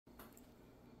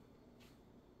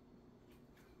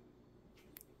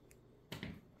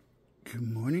Good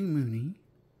morning, Mooney.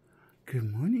 Good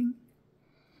morning.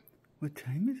 What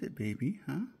time is it, baby,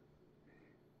 huh?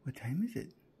 What time is it?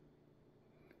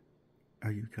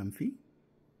 Are you comfy?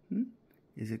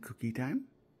 Is it cookie time?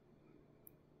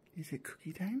 Is it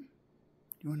cookie time?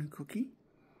 You want a cookie?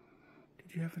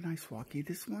 Did you have a nice walkie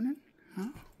this morning? Huh?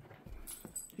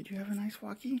 Did you have a nice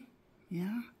walkie?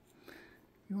 Yeah?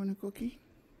 You want a cookie?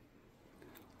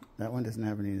 That one doesn't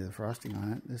have any of the frosting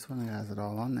on it. This one has it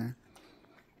all on there.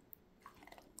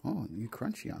 Oh, you're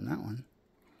crunchy on that one.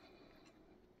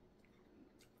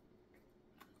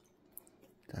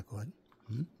 Is that good?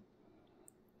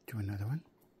 Do another one?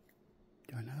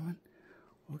 Do another one?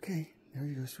 Okay, there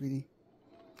you go, sweetie.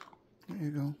 There you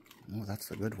go. Oh, that's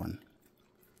the good one.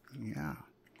 Yeah.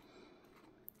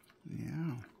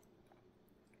 Yeah.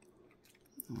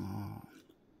 Oh.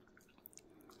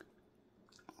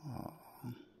 Oh.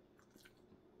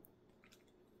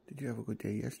 Did you have a good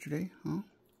day yesterday, huh?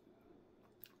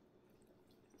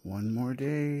 One more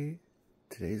day.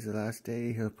 Today's the last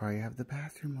day. He'll probably have the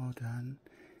bathroom all done.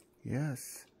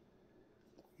 Yes.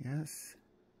 Yes.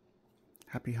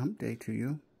 Happy hump day to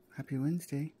you. Happy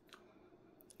Wednesday.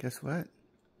 Guess what?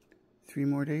 3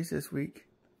 more days this week.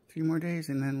 3 more days,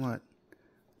 and then what?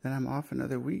 Then I'm off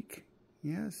another week.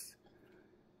 Yes.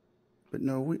 But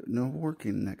no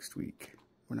working next week.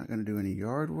 We're not going to do any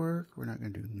yard work. We're not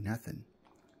going to do nothing.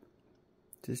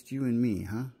 Just you and me,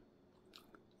 huh?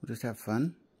 We'll just have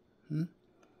fun?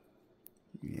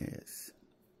 Yes.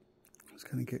 It's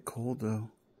going to get cold, though.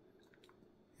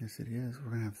 Yes, it is. We're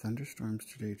going to have thunderstorms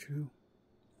today, too.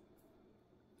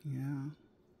 Yeah.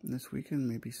 And this weekend,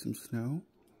 maybe some snow.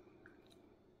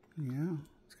 Yeah.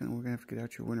 We're going to have to get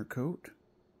out your winter coat.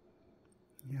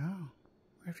 Yeah.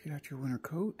 We have to get out your winter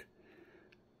coat.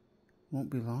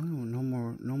 Won't be long.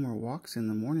 No more walks in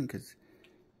the morning because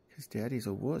Daddy's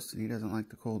a wuss and he doesn't like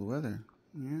the cold weather.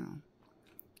 Yeah.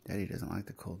 Daddy doesn't like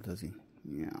the cold, does he?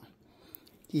 Yeah.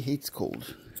 He hates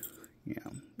cold. Yeah.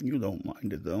 You don't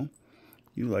mind it, though.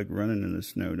 You like running in the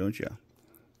snow, don't you?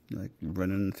 You like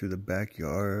running through the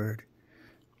backyard.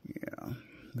 Yeah.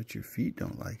 But your feet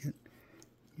don't like it.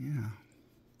 Yeah.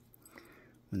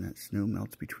 When that snow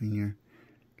melts between your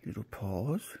little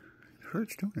paws, it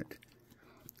hurts, don't it?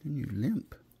 Then you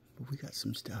limp. But we got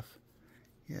some stuff.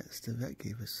 Yes, the vet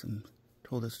gave us some,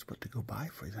 told us what to go buy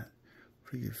for that,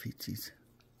 for your feetsies.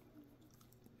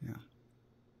 Yeah.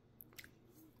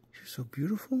 You're so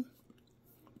beautiful.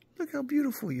 Look how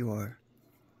beautiful you are.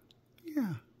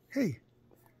 Yeah. Hey.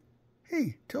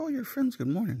 Hey, tell all your friends good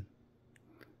morning.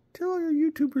 Tell all your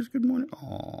YouTubers good morning.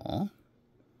 Aww.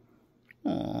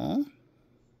 Aww.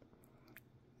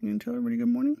 You gonna tell everybody good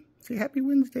morning? Say happy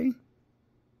Wednesday.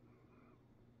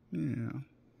 Yeah.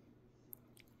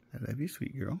 I love you,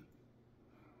 sweet girl.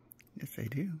 Yes, I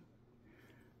do.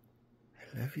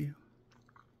 I love you.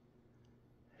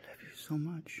 I love you so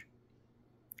much.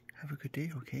 Have a good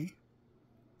day, okay?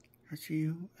 I'll see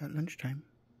you at lunchtime.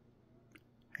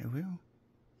 I will.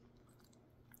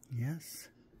 Yes.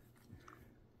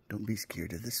 Don't be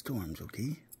scared of the storms,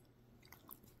 okay?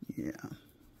 Yeah.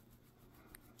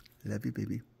 Love you,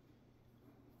 baby.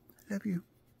 I love you.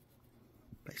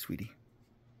 Bye, sweetie.